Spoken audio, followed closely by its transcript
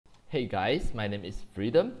Hey guys, my name is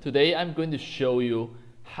Freedom. Today I'm going to show you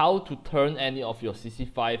how to turn any of your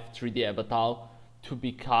CC5 3D avatar to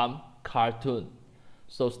become cartoon.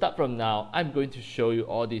 So start from now, I'm going to show you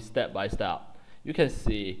all this step by step. You can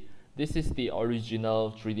see this is the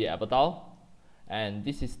original 3D avatar and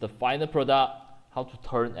this is the final product, how to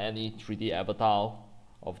turn any 3D avatar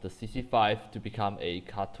of the CC5 to become a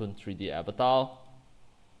cartoon 3D avatar.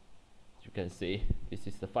 You can see this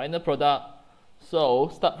is the final product. So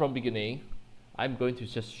start from beginning. I'm going to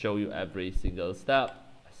just show you every single step.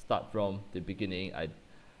 I start from the beginning.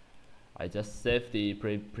 I just save the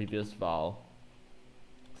previous file.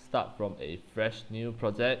 Start from a fresh new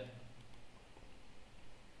project.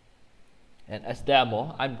 And as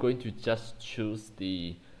demo, I'm going to just choose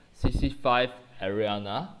the CC5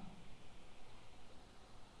 Ariana.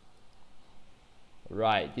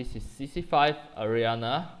 Right, this is CC5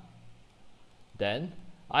 Ariana. Then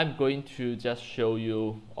I'm going to just show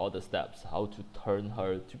you all the steps how to turn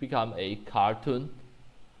her to become a cartoon.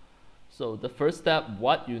 So the first step,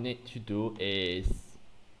 what you need to do is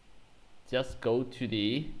just go to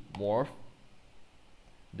the morph,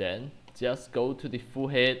 then just go to the full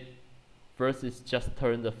head. First is just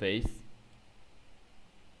turn the face,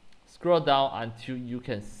 scroll down until you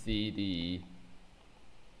can see the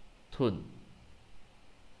tone.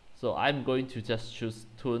 So I'm going to just choose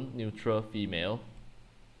tone neutral female.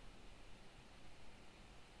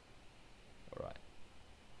 Alright,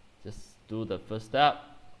 just do the first step.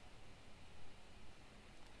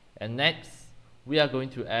 And next, we are going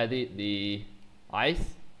to edit the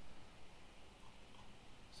eyes.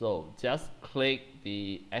 So just click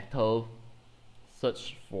the actor,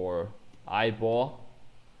 search for eyeball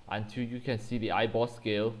until you can see the eyeball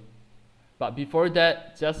scale. But before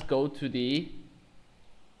that, just go to the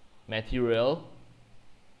material,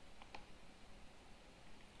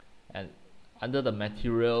 and under the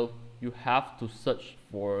material you have to search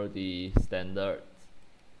for the standard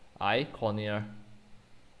eye cornea.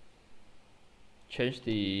 Change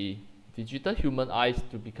the digital human eyes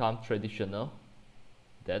to become traditional.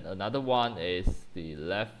 Then another one is the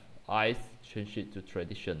left eyes, change it to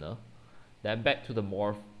traditional. Then back to the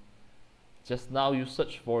morph. Just now you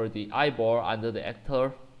search for the eyeball under the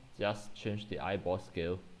actor, just change the eyeball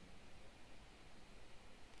scale.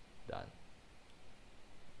 Done.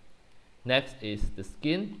 Next is the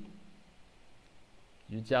skin.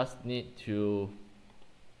 You just need to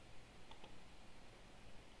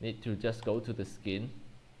just go to the skin.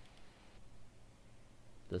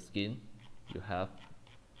 The skin you have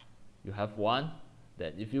one.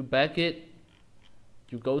 Then if you back it,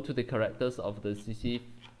 you go to the characters of the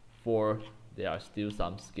CC4. There are still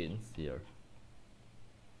some skins here.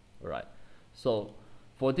 Alright, so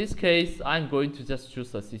for this case, I'm going to just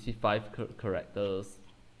choose the CC5 characters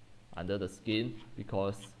under the skin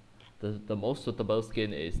because the most suitable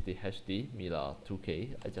skin is the HD Mila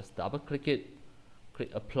 2K. I just double click it, click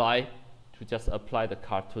apply to just apply the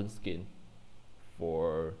cartoon skin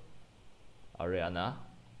for Ariana.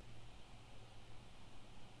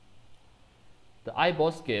 The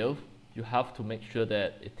eyeball scale, you have to make sure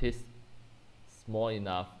that it is small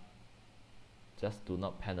enough. Just do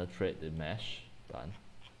not penetrate the mesh. Done.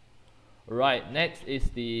 Right, next is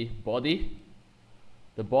the body.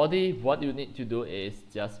 The body, what you need to do is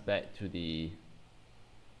just back to the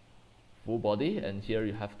full body, and here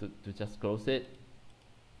you have to just close it.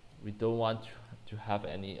 We don't want to have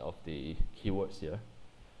any of the keywords here.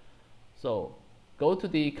 So go to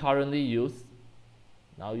the currently used.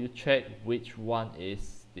 Now you check which one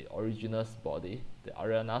is the original's body. The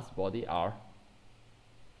Ariana's body are.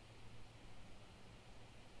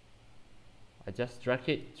 I just drag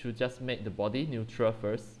it to just make the body neutral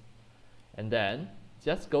first, and then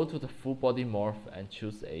just go to the full body morph and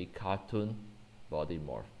choose a cartoon body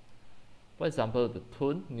morph. For example, the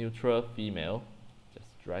tone neutral female.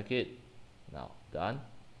 Just drag it. Now done.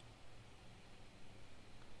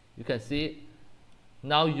 You can see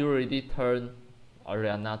now you already turn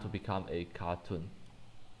Ariana to become a cartoon.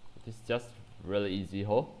 It is just really easy,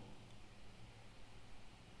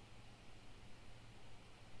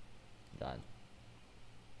 Done.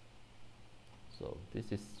 So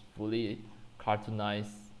this is fully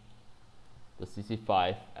cartoonized the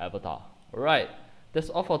CC5 avatar. Alright, that's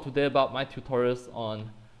all for today about my tutorials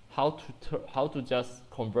on how to just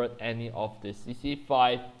convert any of the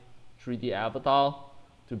CC5 3D avatar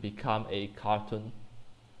to become a cartoon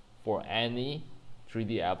for any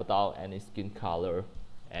 3D avatar, any skin color,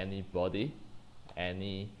 any body,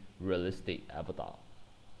 any realistic avatar.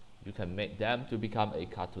 You can make them to become a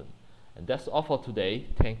cartoon. And that's all for today.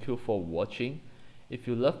 Thank you for watching. If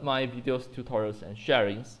you love my videos, tutorials and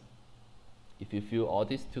sharings, If you feel all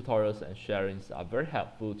these tutorials and sharings are very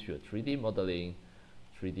helpful to your 3D modeling,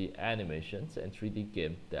 3D animations, and 3D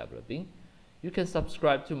game developing, you can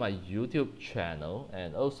subscribe to my YouTube channel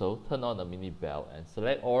and also turn on the mini bell and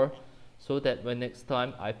select all, so that when next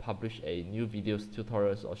time I publish a new videos,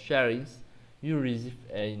 tutorials, or sharings, you receive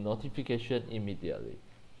a notification immediately.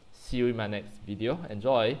 See you in my next video.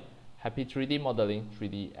 Enjoy! Happy 3D modeling,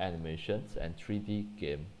 3D animations, and 3D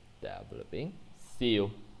game developing. See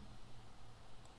you!